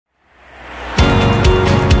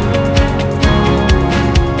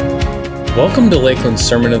Welcome to Lakeland's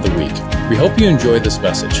Sermon of the Week. We hope you enjoy this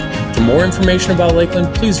message. For more information about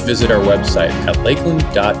Lakeland, please visit our website at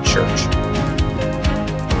lakeland.church.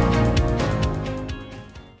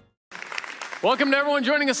 Welcome to everyone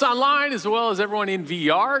joining us online as well as everyone in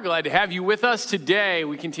VR. Glad to have you with us today.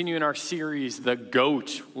 We continue in our series, The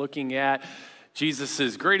G.O.A.T, looking at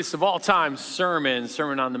Jesus' greatest of all time sermon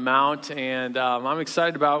on the Mount. And I'm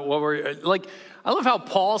excited about what we're like. I love how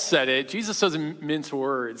Paul said it. Jesus doesn't mince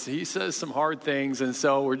words. He says some hard things, and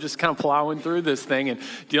so we're just kind of plowing through this thing and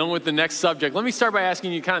dealing with the next subject. Let me start by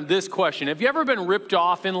asking you kind of this question. Have you ever been ripped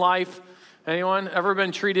off in life? Anyone? Ever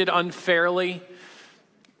been treated unfairly?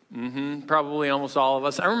 Probably almost all of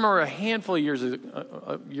us. I remember a handful of years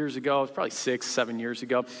ago, it was probably 6, 7 years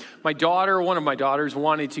ago, one of my daughters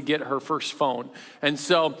wanted to get her first phone. And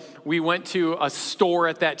so we went to a store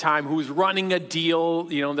at that time who was running a deal,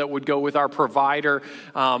 that would go with our provider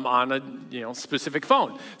on a, specific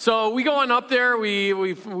phone. So we go on up there,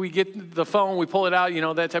 we get the phone, we pull it out,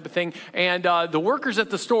 that type of thing. And the workers at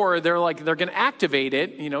the store, they're going to activate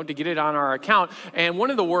it, to get it on our account. And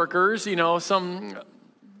one of the workers, some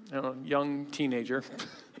young teenager,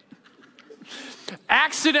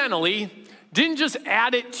 accidentally didn't just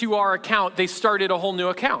add it to our account, they started a whole new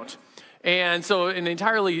account. And so an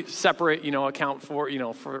entirely separate, account for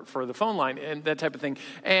the phone line and that type of thing.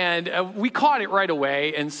 And we caught it right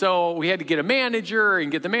away. And so we had to get a manager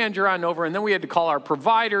and get the manager on over. And then we had to call our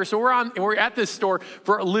provider. So we're at this store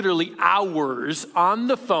for literally hours on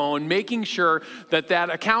the phone, making sure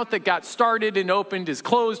that account that got started and opened is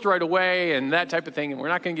closed right away and that type of thing. And we're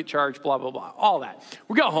not going to get charged, blah, blah, blah, all that.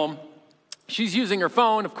 We go home. She's using her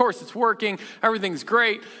phone. Of course, it's working. Everything's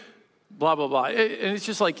great. Blah, blah, blah. And it's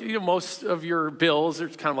just like, most of your bills are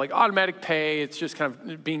kind of like automatic pay. It's just kind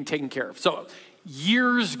of being taken care of. So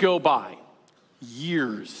years go by.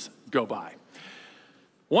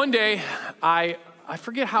 One day, I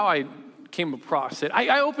forget how I came across it.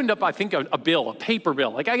 I opened up, I think, a bill, a paper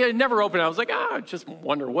bill. Like I had never opened it. I was like, I just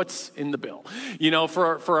wonder what's in the bill,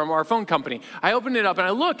 for our phone company. I opened it up and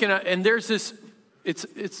I look and there's this,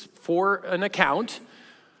 it's for an account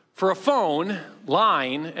for a phone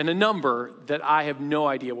line and a number that I have no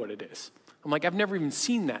idea what it is. I'm like, I've never even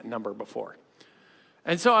seen that number before.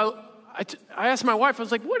 And so I asked my wife, I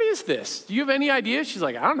was like, what is this? Do you have any idea? She's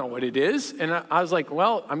like, I don't know what it is. And I was like,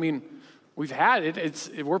 well, we've had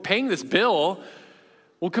it. We're paying this bill.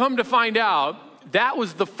 We'll come to find out that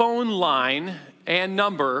was the phone line and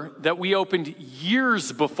number that we opened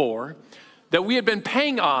years before, that we had been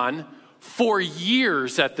paying on for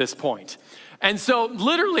years at this point. And so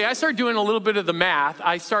literally I start doing a little bit of the math.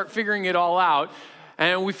 I start figuring it all out.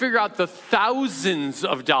 And we figure out the thousands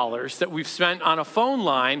of dollars that we've spent on a phone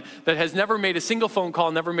line that has never made a single phone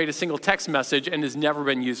call, never made a single text message, and has never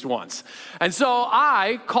been used once. And so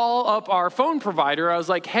I call up our phone provider. I was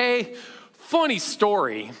like, hey, funny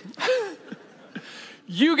story.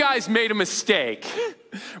 You guys made a mistake,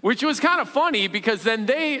 which was kind of funny because then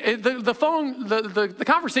the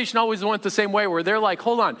conversation always went the same way where they're like,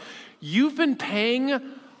 hold on, you've been paying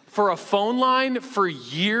for a phone line for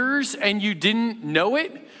years and you didn't know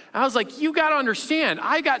it? And I was like, you got to understand,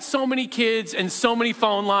 I got so many kids and so many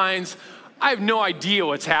phone lines. I have no idea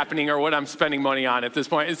what's happening or what I'm spending money on at this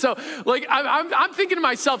point. And so, I'm thinking to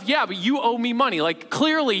myself, yeah, but you owe me money.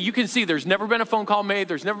 Clearly, you can see there's never been a phone call made.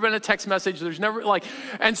 There's never been a text message. There's never,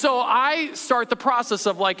 and so I start the process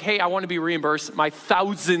of hey, I want to be reimbursed my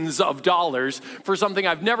thousands of dollars for something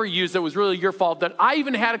I've never used that was really your fault, that I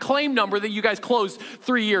even had a claim number that you guys closed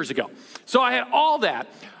 3 years ago. So I had all that,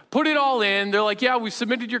 put it all in. They're like, yeah, we've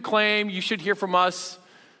submitted your claim. You should hear from us.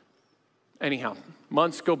 Anyhow,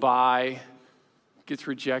 months go by. Gets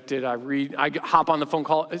rejected. I hop on the phone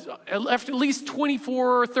call. After at least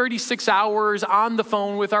 24 or 36 hours on the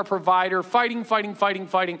phone with our provider, fighting.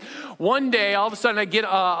 One day, all of a sudden, I get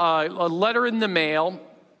a letter in the mail,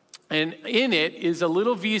 and in it is a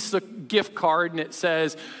little Visa gift card, and it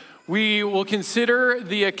says, we will consider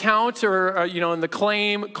the account and the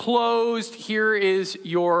claim closed. Here is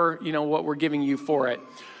your, what we're giving you for it.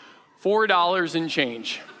 $4 and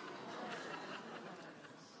change.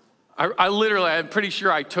 I'm pretty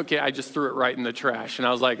sure I took it, I just threw it right in the trash. And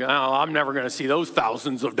I was like, oh, I'm never going to see those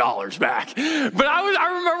thousands of dollars back. But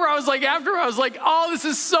I remember after I was like, oh, this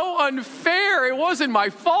is so unfair. It wasn't my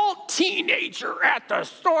fault. Teenager at the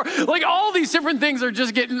store. All these different things are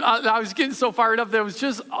just I was getting so fired up that it was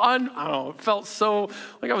just, it felt so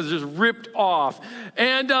like I was just ripped off.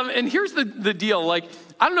 And here's the deal.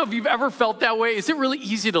 I don't know if you've ever felt that way. Is it really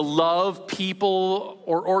easy to love people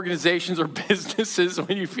or organizations or businesses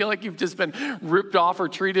when you feel like you've just been ripped off or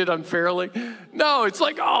treated unfairly? No, it's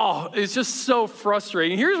like, oh, it's just so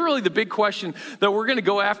frustrating. Here's really the big question that we're going to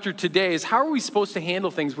go after today is how are we supposed to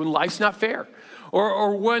handle things when life's not fair?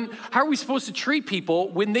 Or how are we supposed to treat people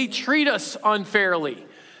when they treat us unfairly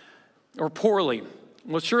or poorly?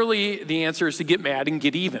 Well, surely the answer is to get mad and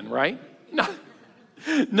get even, right?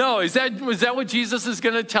 No, was that what Jesus is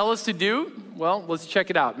going to tell us to do? Well, let's check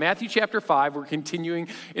it out. Matthew chapter 5, we're continuing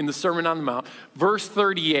in the Sermon on the Mount. Verse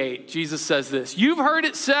 38, Jesus says this, "You've heard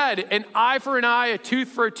it said, an eye for an eye, a tooth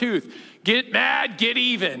for a tooth. Get mad, get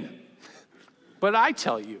even. But I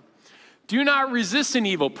tell you, do not resist an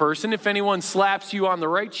evil person. If anyone slaps you on the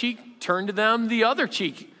right cheek, turn to them the other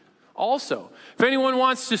cheek also. If anyone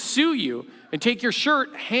wants to sue you and take your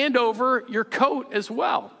shirt, hand over your coat as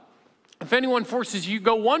well. If anyone forces you to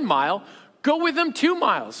go 1 mile, go with them 2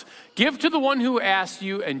 miles. Give to the one who asks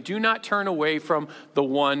you, and do not turn away from the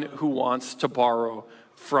one who wants to borrow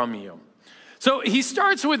from you." So he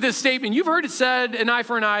starts with this statement, you've heard it said, an eye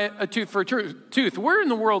for an eye, a tooth for a tooth. Where in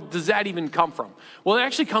the world does that even come from? Well, it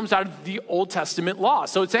actually comes out of the Old Testament law.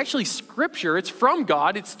 So it's actually scripture. It's from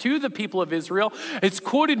God. It's to the people of Israel. It's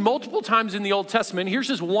quoted multiple times in the Old Testament. Here's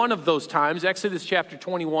just one of those times, Exodus chapter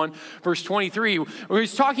 21, verse 23, where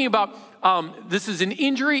he's talking about this is an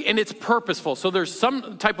injury and it's purposeful. So there's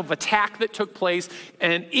some type of attack that took place.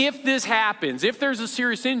 And if this happens, if there's a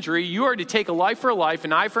serious injury, you are to take a life for a life,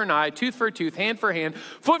 an eye for an eye, tooth for a tooth, hand for hand,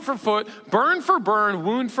 foot for foot, burn for burn,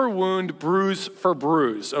 wound for wound, bruise for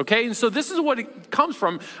bruise. Okay? And so this is what it comes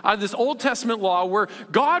from out of this Old Testament law where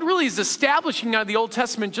God really is establishing out of the Old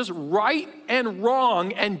Testament just right and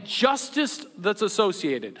wrong and justice that's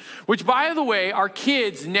associated, which, by the way, our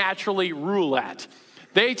kids naturally rule at.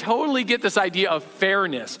 They totally get this idea of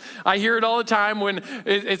fairness. I hear it all the time when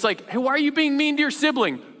it's like, hey, why are you being mean to your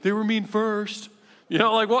sibling? They were mean first. You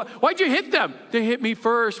know, like, why'd you hit them? They hit me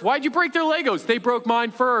first. Why'd you break their Legos? They broke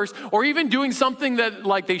mine first. Or even doing something that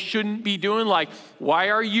like they shouldn't be doing, like, why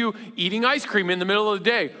are you eating ice cream in the middle of the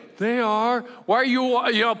day? They are. Why are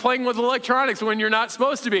you playing with electronics when you're not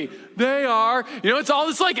supposed to be? They are. You know, it's all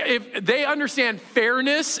this like, if they understand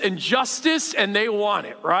fairness and justice and they want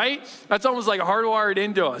it, right? That's almost like hardwired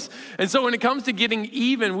into us. And so when it comes to getting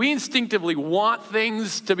even, we instinctively want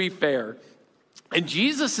things to be fair. And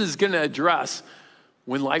Jesus is going to address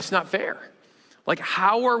when life's not fair. Like,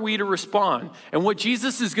 how are we to respond? And what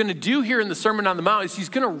Jesus is going to do here in the Sermon on the Mount is he's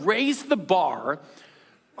going to raise the bar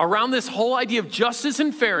around this whole idea of justice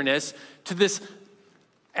and fairness to this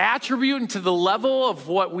attribute and to the level of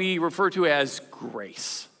what we refer to as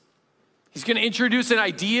grace. He's going to introduce an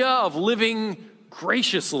idea of living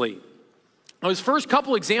graciously. Now, his first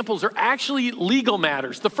couple examples are actually legal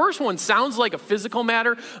matters. The first one sounds like a physical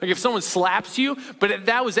matter, like if someone slaps you, but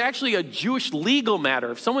that was actually a Jewish legal matter.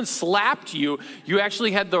 If someone slapped you, you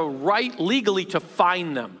actually had the right legally to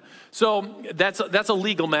fine them. So that's a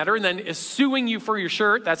legal matter. And then suing you for your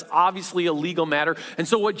shirt, that's obviously a legal matter. And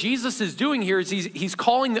so what Jesus is doing here is he's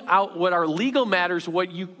calling out what are legal matters, where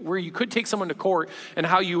you could take someone to court and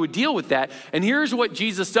how you would deal with that. And here's what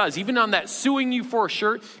Jesus does. Even on that suing you for a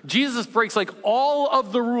shirt, Jesus breaks like all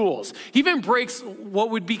of the rules. He even breaks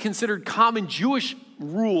what would be considered common Jewish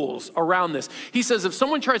rules around this. He says, if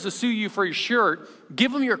someone tries to sue you for your shirt,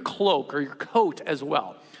 give them your cloak or your coat as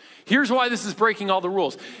well. Here's why this is breaking all the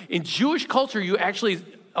rules. In Jewish culture,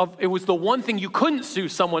 it was the one thing you couldn't sue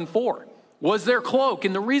someone for, was their cloak.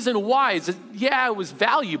 And the reason why is that, yeah, it was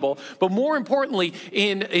valuable, but more importantly,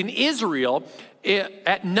 in Israel,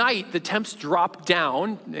 at night, the temps drop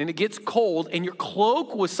down and it gets cold, and your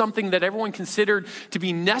cloak was something that everyone considered to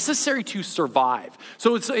be necessary to survive.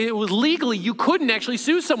 So it was legally, you couldn't actually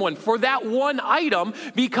sue someone for that one item,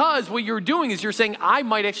 because what you're doing is you're saying, I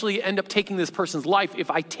might actually end up taking this person's life if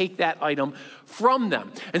I take that item from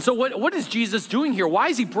them. And so what is Jesus doing here? Why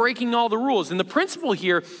is he breaking all the rules? And the principle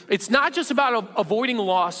here, it's not just about avoiding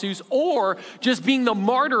lawsuits or just being the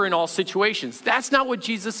martyr in all situations. That's not what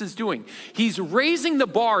Jesus is doing. He's raising the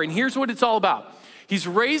bar, and here's what it's all about. He's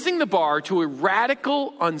raising the bar to a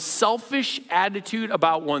radical, unselfish attitude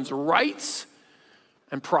about one's rights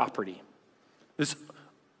and property. This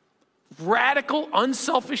radical,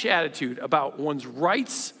 unselfish attitude about one's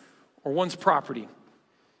rights or one's property.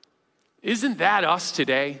 Isn't that us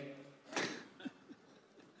today?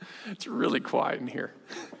 It's really quiet in here.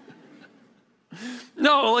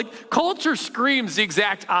 No, like culture screams the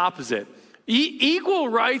exact opposite. Equal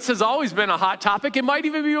rights has always been a hot topic. It might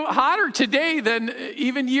even be hotter today than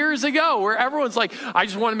even years ago, where everyone's like, I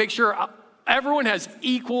just want to make sure Everyone has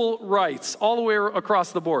equal rights all the way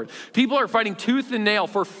across the board. People are fighting tooth and nail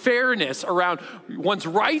for fairness around one's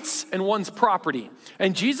rights and one's property.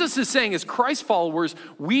 And Jesus is saying, as Christ followers,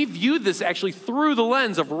 we view this actually through the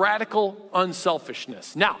lens of radical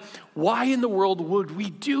unselfishness. Now, why in the world would we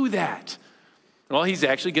do that? Well, he's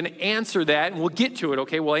actually going to answer that, and we'll get to it,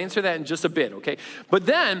 okay? We'll answer that in just a bit, okay? But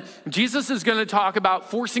then Jesus is going to talk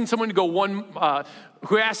about forcing someone to go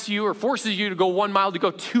who asks you or forces you to go 1 mile to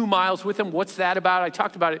go 2 miles with him. What's that about? I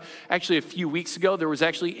talked about it actually a few weeks ago. There was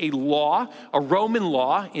actually a law, a Roman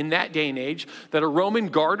law in that day and age, that a Roman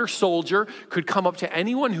guard or soldier could come up to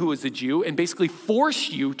anyone who was a Jew and basically force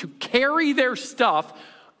you to carry their stuff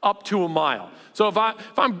up to 1 mile. So if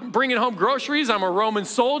I'm bringing home groceries, I'm a Roman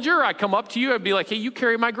soldier, I come up to you, I'd be like, hey, you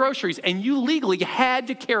carry my groceries. And you legally had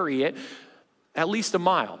to carry it at least 1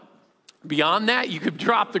 mile. Beyond that, you could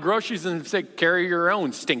drop the groceries and say, carry your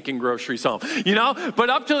own stinking groceries home, you know?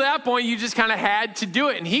 But up to that point, you just kind of had to do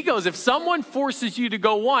it. And he goes, if someone forces you to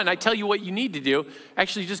go 1, I tell you what you need to do.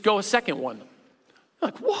 Actually, just go a second 1. You're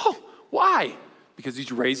like, whoa, why? Because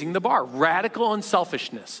he's raising the bar. Radical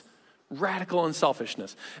unselfishness. Radical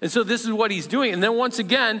unselfishness. And so this is what he's doing. And then once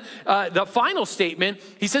again, the final statement,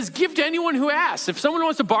 he says, give to anyone who asks. If someone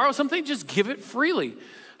wants to borrow something, just give it freely.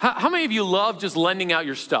 How many of you love just lending out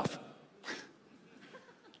your stuff?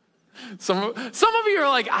 Some of you are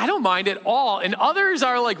like, I don't mind at all. And others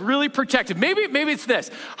are like really protective. Maybe it's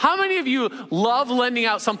this. How many of you love lending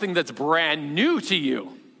out something that's brand new to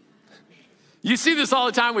you? You see this all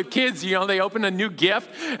the time with kids, you know, they open a new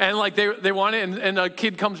gift and like they want it and a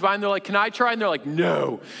kid comes by and they're like, can I try? And they're like,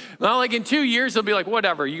 no. Well, like in 2 years, they'll be like,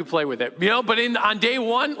 whatever, you can play with it. You know, but on day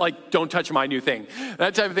 1, like, don't touch my new thing.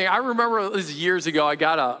 That type of thing. I remember this was years ago,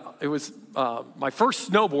 it was my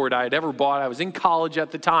first snowboard I had ever bought. I was in college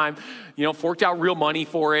at the time, you know, forked out real money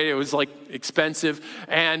for it. It was like expensive.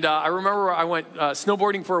 And I remember I went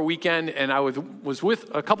snowboarding for a weekend and I was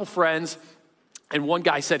with a couple friends. And one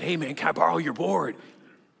guy said, hey, man, can I borrow your board?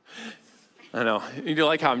 I know. You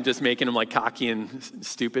like how I'm just making him like cocky and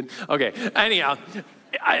stupid? Okay. Anyhow,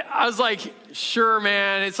 I was like, sure,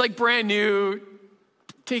 man. It's like brand new.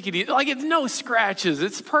 Take it easy. Like it's no scratches.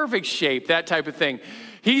 It's perfect shape, that type of thing.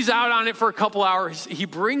 He's out on it for a couple hours. He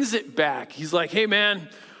brings it back. He's like, hey, man,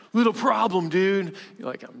 little problem, dude. You're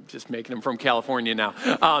like, I'm just making him from California now.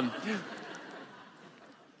 I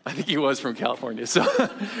think he was from California, so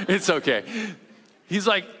it's okay. He's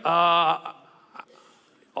like, all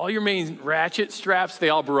your main ratchet straps, they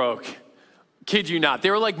all broke. Kid you not. They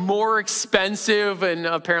were like more expensive and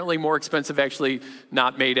apparently more expensive, actually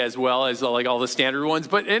not made as well as like all the standard ones.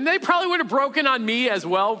 And they probably would have broken on me as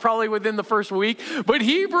well, probably within the first week. But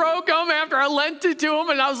he broke them after I lent it to him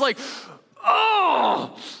and I was like,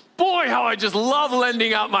 oh, boy, how I just love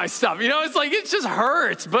lending out my stuff. You know, it's like, it just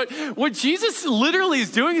hurts. But what Jesus literally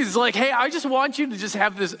is doing is like, hey, I just want you to just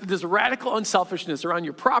have this radical unselfishness around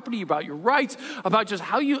your property, about your rights, about just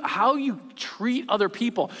how you treat other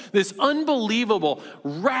people. This unbelievable,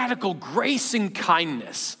 radical grace and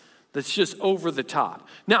kindness that's just over the top.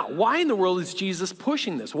 Now, why in the world is Jesus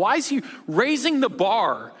pushing this? Why is he raising the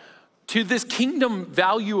bar to this kingdom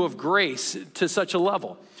value of grace to such a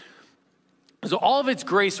level? So all of it's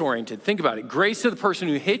grace-oriented. Think about it. Grace to the person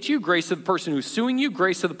who hit you, grace to the person who's suing you,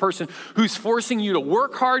 grace to the person who's forcing you to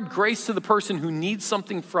work hard, grace to the person who needs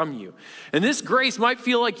something from you. And this grace might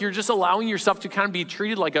feel like you're just allowing yourself to kind of be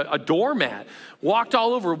treated like a doormat, walked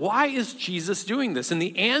all over. Why is Jesus doing this? And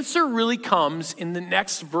the answer really comes in the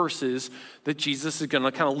next verses that Jesus is going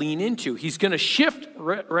to kind of lean into. He's going to shift,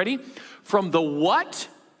 ready, from the what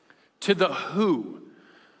to the who.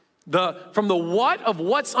 From the what of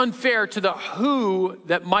what's unfair to the who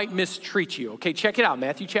that might mistreat you. Okay, check it out.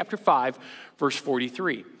 Matthew chapter 5, verse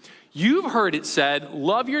 43. You've heard it said,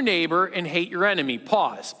 love your neighbor and hate your enemy.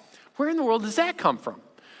 Pause. Where in the world does that come from?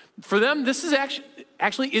 For them, this is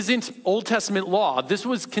actually isn't Old Testament law. This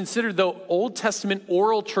was considered the Old Testament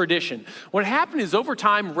oral tradition. What happened is over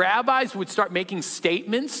time, rabbis would start making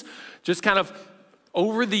statements just kind of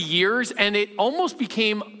over the years, and it almost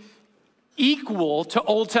became equal to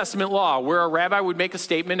Old Testament law, where a rabbi would make a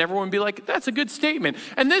statement, everyone would be like, that's a good statement.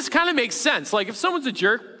 And this kind of makes sense. Like if someone's a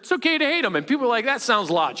jerk, it's okay to hate them. And people are like, that sounds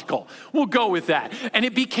logical. We'll go with that. And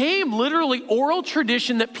it became literally oral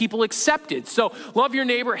tradition that people accepted. So love your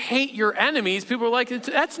neighbor, hate your enemies. People are like,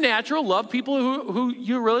 that's natural. Love people who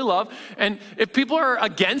you really love. And if people are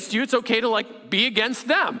against you, it's okay to like be against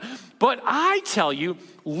them. But I tell you,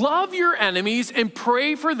 love your enemies and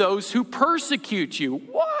pray for those who persecute you.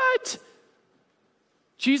 What?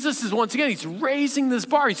 Jesus is, once again, he's raising this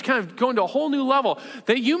bar. He's kind of going to a whole new level,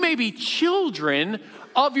 that you may be children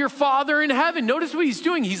of your Father in heaven. Notice what he's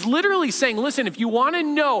doing. He's literally saying, listen, if you want to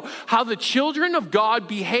know how the children of God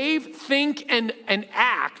behave, think, and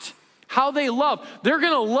act, how they love, they're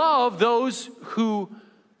going to love those who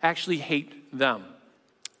actually hate them.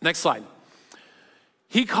 Next slide.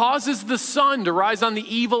 He causes the sun to rise on the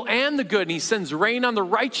evil and the good, and he sends rain on the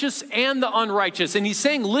righteous and the unrighteous. And he's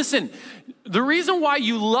saying, listen, the reason why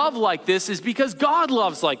you love like this is because God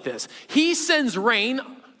loves like this. He sends rain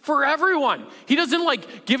for everyone. He doesn't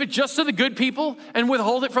like give it just to the good people and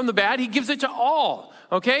withhold it from the bad. He gives it to all,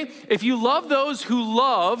 okay? If you love those who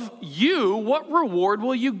love you, what reward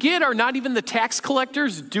will you get? Are not even the tax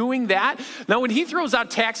collectors doing that? Now, when he throws out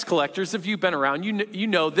tax collectors, if you've been around, you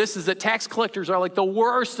know this is that tax collectors are like the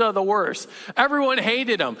worst of the worst. Everyone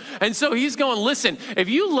hated them. And so he's going, listen, if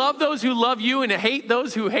you love those who love you and hate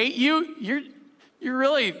those who hate you, you're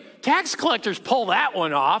really, tax collectors pull that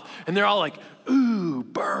one off, and they're all like, ooh,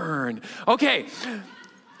 burn. Okay,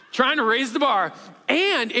 trying to raise the bar.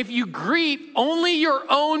 And if you greet only your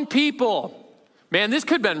own people, man, this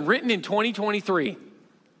could have been written in 2023.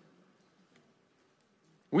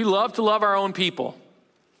 We love to love our own people.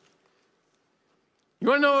 You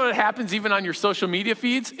want to know what happens even on your social media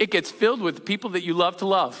feeds? It gets filled with people that you love to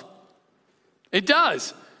love. It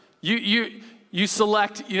does. You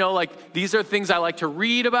select, like these are things I like to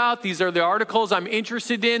read about. These are the articles I'm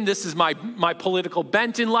interested in. This is my political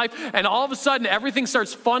bent in life. And all of a sudden, everything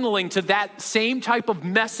starts funneling to that same type of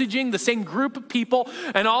messaging, the same group of people.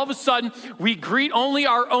 And all of a sudden, we greet only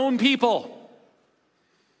our own people.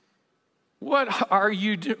 What are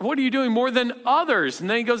you doing more than others? And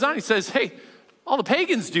then he goes on, he says, hey, all the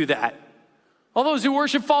pagans do that. All those who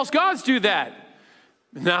worship false gods do that.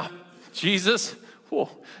 Now, Jesus,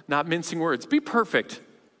 not mincing words, be perfect.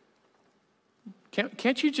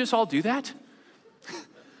 Can't you just all do that?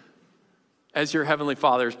 As your heavenly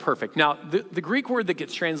Father is perfect. Now, the Greek word that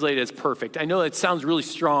gets translated as perfect, I know it sounds really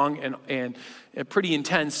strong and pretty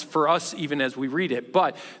intense for us even as we read it,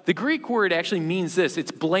 but the Greek word actually means this: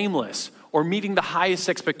 it's blameless, or meeting the highest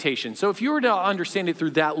expectation. So if you were to understand it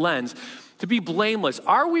through that lens, to be blameless,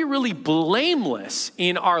 are we really blameless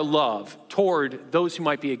in our love toward those who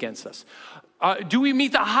might be against us? Do we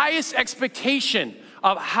meet the highest expectation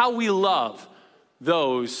of how we love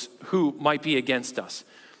those who might be against us?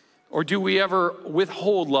 Or do we ever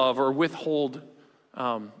withhold love or withhold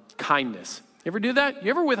kindness? You ever do that?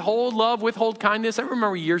 You ever withhold love, withhold kindness? I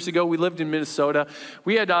remember years ago, we lived in Minnesota.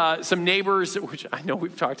 We had some neighbors, which I know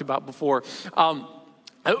we've talked about before,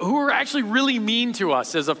 who were actually really mean to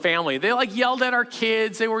us as a family. They yelled at our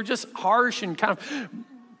kids. They were just harsh and kind of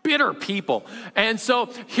bitter people. And so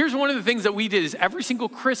here's one of the things that we did is every single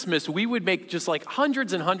Christmas, we would make just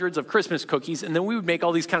hundreds and hundreds of Christmas cookies. And then we would make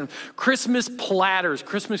all these kind of Christmas platters,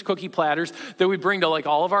 Christmas cookie platters that we bring to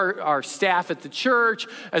all of our staff at the church,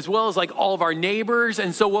 as well as all of our neighbors.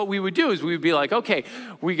 And so what we would do is we would be okay,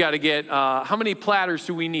 we got to get, how many platters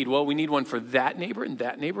do we need? Well, we need one for that neighbor and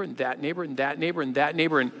that neighbor and that neighbor and that neighbor and that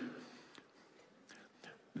neighbor and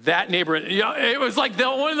that neighbor. It was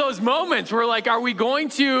one of those moments where are we going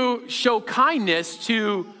to show kindness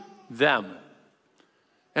to them?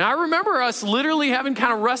 And I remember us literally having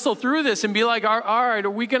kind of wrestle through this and be all right, are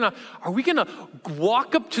we gonna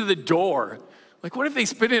walk up to the door? What if they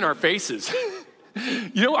spit in our faces?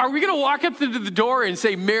 Are we going to walk up to the door and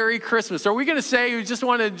say, Merry Christmas? Are we going to say, we just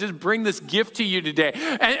want to just bring this gift to you today?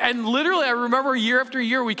 And literally, I remember year after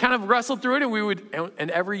year, we kind of wrestled through it,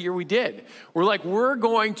 and every year we did. We're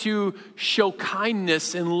going to show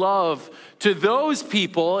kindness and love to those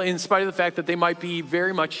people in spite of the fact that they might be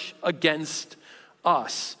very much against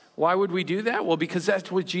us. Why would we do that? Well, because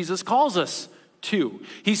that's what Jesus calls us to.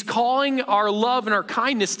 He's calling our love and our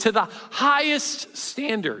kindness to the highest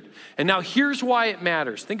standard. And now here's why it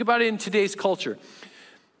matters. Think about it in today's culture.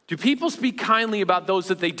 Do people speak kindly about those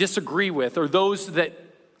that they disagree with or those that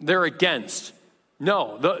they're against?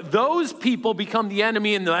 No, those people become the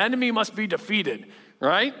enemy, and the enemy must be defeated,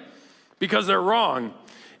 right? Because they're wrong.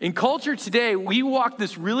 In culture today, we walk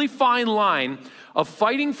this really fine line of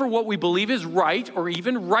fighting for what we believe is right or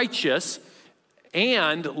even righteous,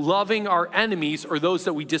 and loving our enemies or those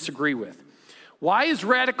that we disagree with. Why is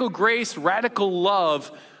radical grace, radical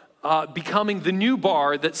love becoming the new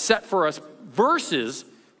bar that's set for us versus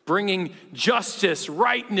bringing justice,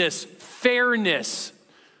 rightness, fairness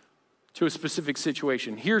to a specific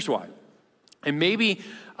situation? Here's why. And maybe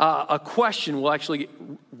a question will actually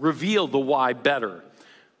reveal the why better.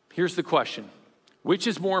 Here's the question. Which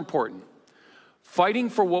is more important? Fighting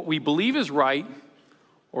for what we believe is right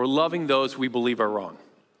or loving those we believe are wrong?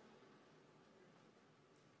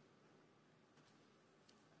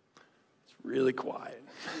 really quiet.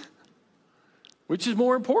 Which is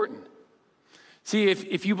more important? See,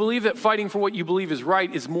 if you believe that fighting for what you believe is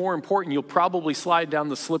right is more important, you'll probably slide down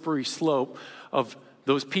the slippery slope of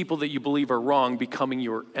those people that you believe are wrong becoming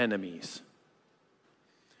your enemies.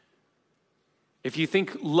 If you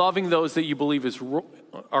think loving those that you believe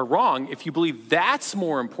are wrong, if you believe that's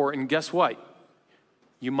more important, guess what?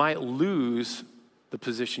 You might lose the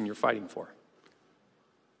position you're fighting for.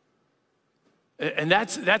 And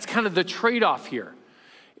that's kind of the trade-off here.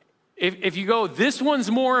 If you go, this one's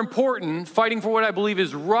more important, fighting for what I believe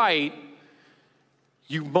is right,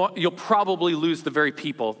 you'll probably lose the very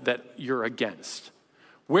people that you're against.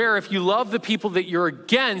 Where if you love the people that you're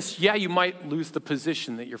against, yeah, you might lose the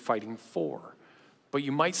position that you're fighting for, but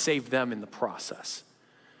you might save them in the process.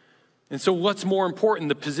 And so what's more important,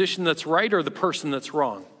 the position that's right or the person that's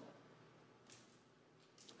wrong?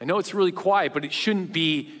 I know it's really quiet, but it shouldn't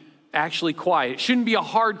be actually quiet. It shouldn't be a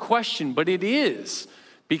hard question, but it is.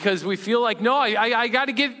 Because we feel like, no, I got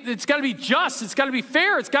to it's got to be just, it's got to be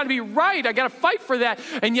fair, it's got to be right, I got to fight for that.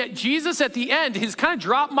 And yet Jesus at the end, his kind of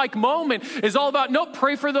drop mic moment is all about, no,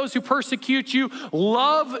 pray for those who persecute you,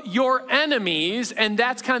 love your enemies, and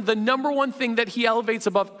that's kind of the number one thing that he elevates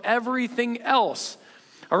above everything else.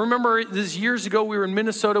 I remember this years ago, we were in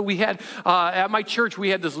Minnesota, we had, at my church, we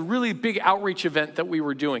had this really big outreach event that we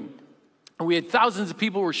were doing. We had thousands of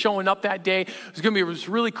people who were showing up that day. It was going to be this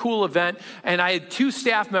really cool event. And I had two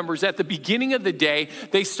staff members at the beginning of the day.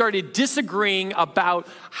 They started disagreeing about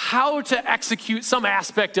how to execute some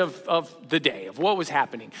aspect of the day, of what was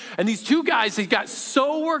happening. And these two guys, they got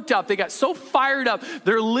so worked up. They got so fired up.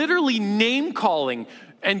 They're literally name calling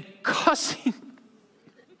and cussing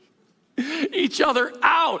each other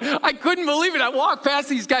out. I couldn't believe it. I walked past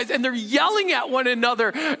these guys and they're yelling at one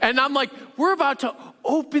another. And I'm like, we're about to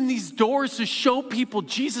open these doors to show people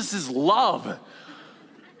Jesus' love.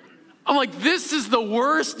 I'm like, this is the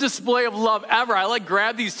worst display of love ever. I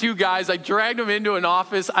grabbed these two guys. I dragged them into an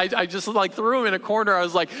office. I just threw them in a corner. I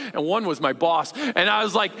was like, and one was my boss. And I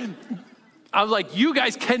was like, you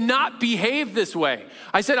guys cannot behave this way.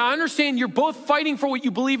 I said, I understand you're both fighting for what you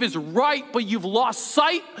believe is right, but you've lost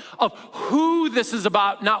sight of who this is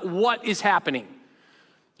about, not what is happening.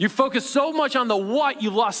 You focus so much on the what,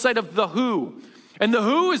 you've lost sight of the who. And the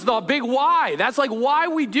who is the big why. That's why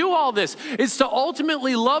we do all this. It's to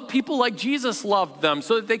ultimately love people like Jesus loved them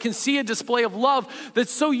so that they can see a display of love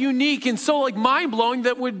that's so unique and so mind-blowing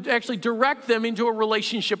that would actually direct them into a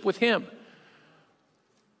relationship with him.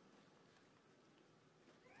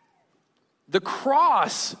 The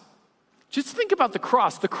cross, just think about the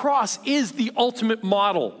cross. The cross is the ultimate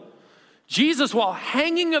model. Jesus, while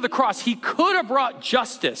hanging on the cross, he could have brought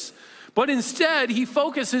justice, but instead he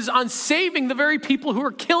focuses on saving the very people who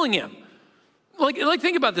are killing him.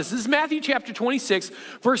 Think about this. This is Matthew chapter 26,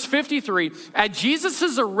 verse 53. At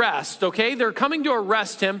Jesus' arrest, okay, they're coming to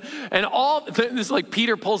arrest him, and this is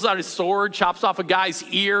Peter pulls out his sword, chops off a guy's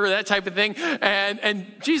ear, that type of thing, and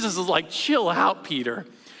Jesus is like, chill out, Peter.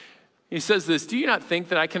 He says this, do you not think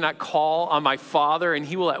that I cannot call on my Father and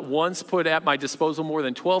he will at once put at my disposal more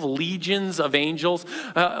than 12 legions of angels?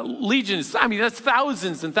 Legions, that's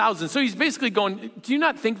thousands and thousands. So he's basically going, do you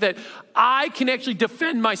not think that I can actually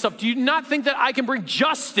defend myself? Do you not think that I can bring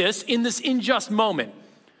justice in this unjust moment?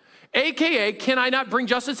 AKA, can I not bring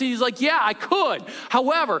justice? And he's like, yeah, I could.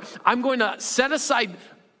 However, I'm going to set aside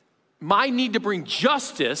my need to bring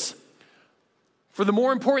justice for the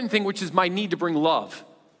more important thing, which is my need to bring love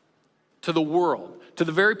to the world, to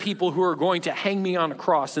the very people who are going to hang me on a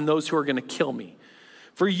cross and those who are going to kill me.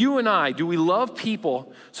 For you and I, do we love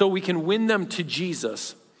people so we can win them to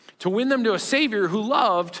Jesus, to win them to a Savior who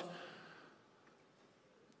loved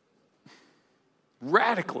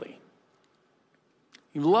radically?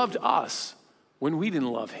 He loved us when we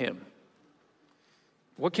didn't love him.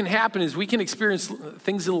 What can happen is we can experience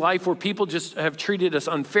things in life where people just have treated us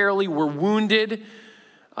unfairly, we're wounded,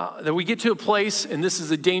 that we get to a place, and this is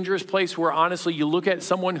a dangerous place, where honestly you look at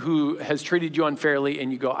someone who has treated you unfairly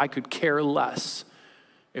and you go, I could care less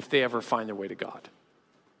if they ever find their way to God.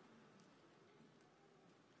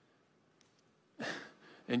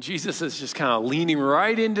 And Jesus is just kind of leaning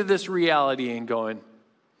right into this reality and going,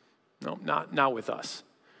 no, not with us.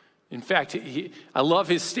 In fact, I love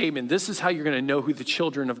his statement. This is how you're going to know who the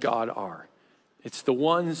children of God are. It's the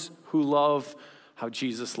ones who love how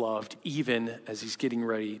Jesus loved, even as he's getting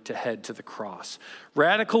ready to head to the cross.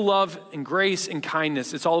 Radical love and grace and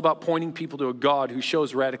kindness. It's all about pointing people to a God who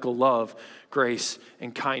shows radical love, grace,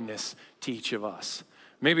 and kindness to each of us.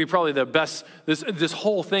 Maybe probably the best, this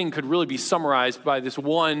whole thing could really be summarized by this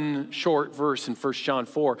one short verse in 1 John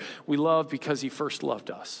 4. We love because he first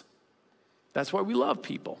loved us. That's why we love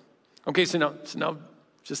people. Okay, so now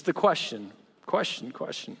just the question.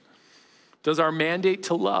 Does our mandate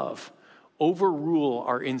to love overrule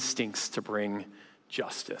our instincts to bring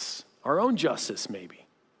justice? Our own justice, maybe.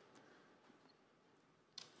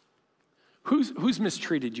 Who's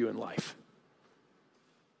mistreated you in life?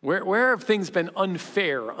 Where have things been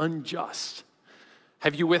unfair, unjust?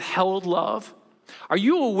 Have you withheld love? Are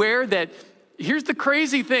you aware that, here's the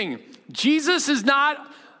crazy thing, Jesus is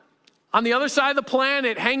not on the other side of the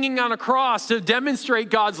planet hanging on a cross to demonstrate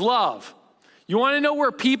God's love. You want to know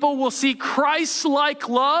where people will see Christ-like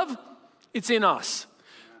love? It's in us.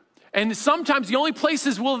 And sometimes the only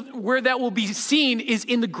places where that will be seen is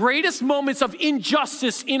in the greatest moments of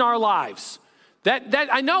injustice in our lives. That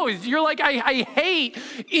I know, you're like, I hate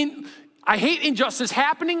injustice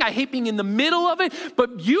happening. I hate being in the middle of it.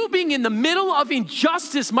 But you being in the middle of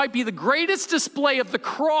injustice might be the greatest display of the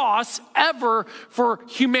cross ever for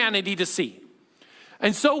humanity to see.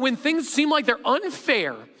 And so when things seem like they're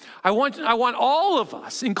unfair, I want all of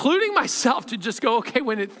us, including myself, to just go, okay,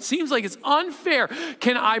 when it seems like it's unfair,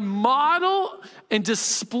 can I model and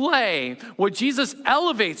display what Jesus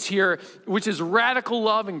elevates here, which is radical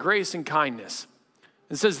love and grace and kindness?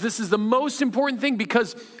 It says this is the most important thing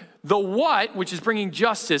because the what, which is bringing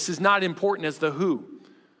justice, is not important as the who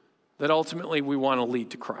that ultimately we want to lead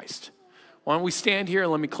to Christ. Why don't we stand here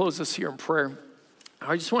and let me close this here in prayer.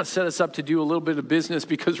 I just want to set us up to do a little bit of business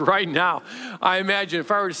because right now, I imagine if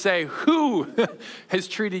I were to say, who has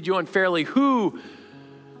treated you unfairly? Who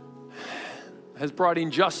has brought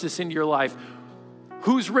injustice into your life?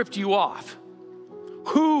 Who's ripped you off?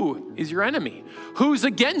 Who is your enemy? Who's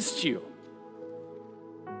against you?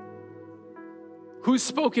 Who's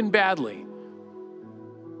spoken badly?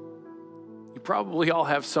 You probably all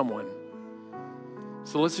have someone.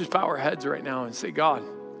 So let's just bow our heads right now and say, God,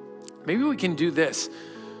 maybe we can do this.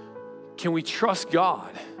 Can we trust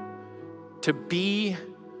God to be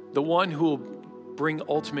the one who will bring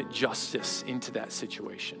ultimate justice into that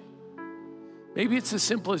situation? Maybe it's as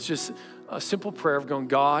simple as just a simple prayer of going,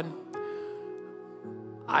 God,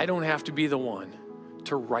 I don't have to be the one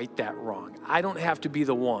to right that wrong. I don't have to be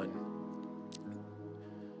the one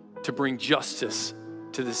to bring justice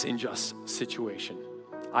to this unjust situation.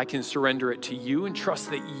 I can surrender it to you and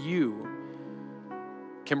trust that you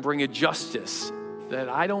can bring a justice that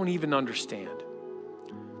I don't even understand.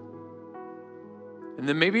 And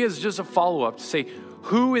then maybe it's just a follow-up to say,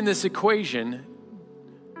 who in this equation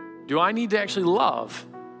do I need to actually love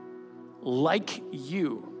like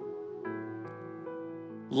you?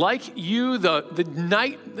 Like you, the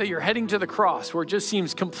night that you're heading to the cross, where it just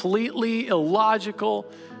seems completely illogical,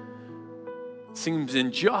 seems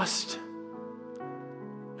unjust,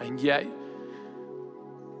 and yet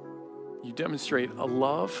you demonstrate a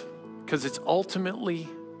love because it's ultimately,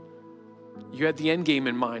 you had the end game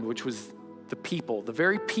in mind, which was the people, the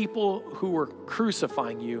very people who were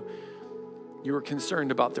crucifying you. You were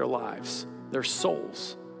concerned about their lives, their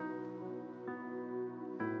souls.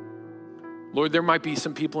 Lord, there might be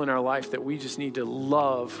some people in our life that we just need to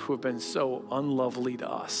love who have been so unlovely to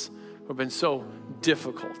us, who have been so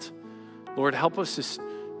difficult. Lord, help us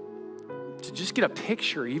to just get a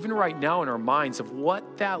picture, even right now in our minds, of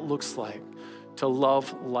what that looks like to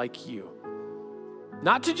love like you.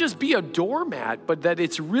 Not to just be a doormat, but that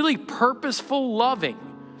it's really purposeful loving.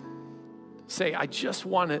 Say, I just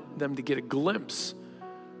wanted them to get a glimpse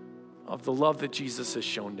of the love that Jesus has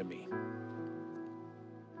shown to me.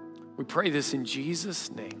 We pray this in Jesus'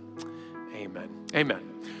 name. Amen. Amen.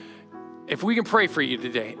 If we can pray for you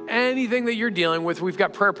today, anything that you're dealing with, we've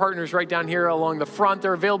got prayer partners right down here along the front.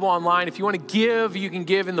 They're available online. If you want to give, you can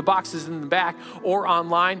give in the boxes in the back or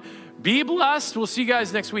online. Be blessed. We'll see you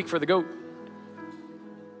guys next week for the GOAT.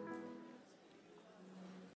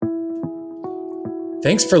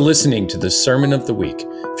 Thanks for listening to the Sermon of the Week.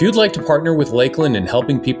 If you'd like to partner with Lakeland in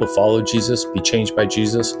helping people follow Jesus, be changed by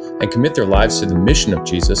Jesus, and commit their lives to the mission of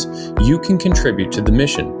Jesus, you can contribute to the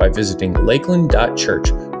mission by visiting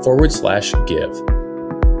lakeland.church/give.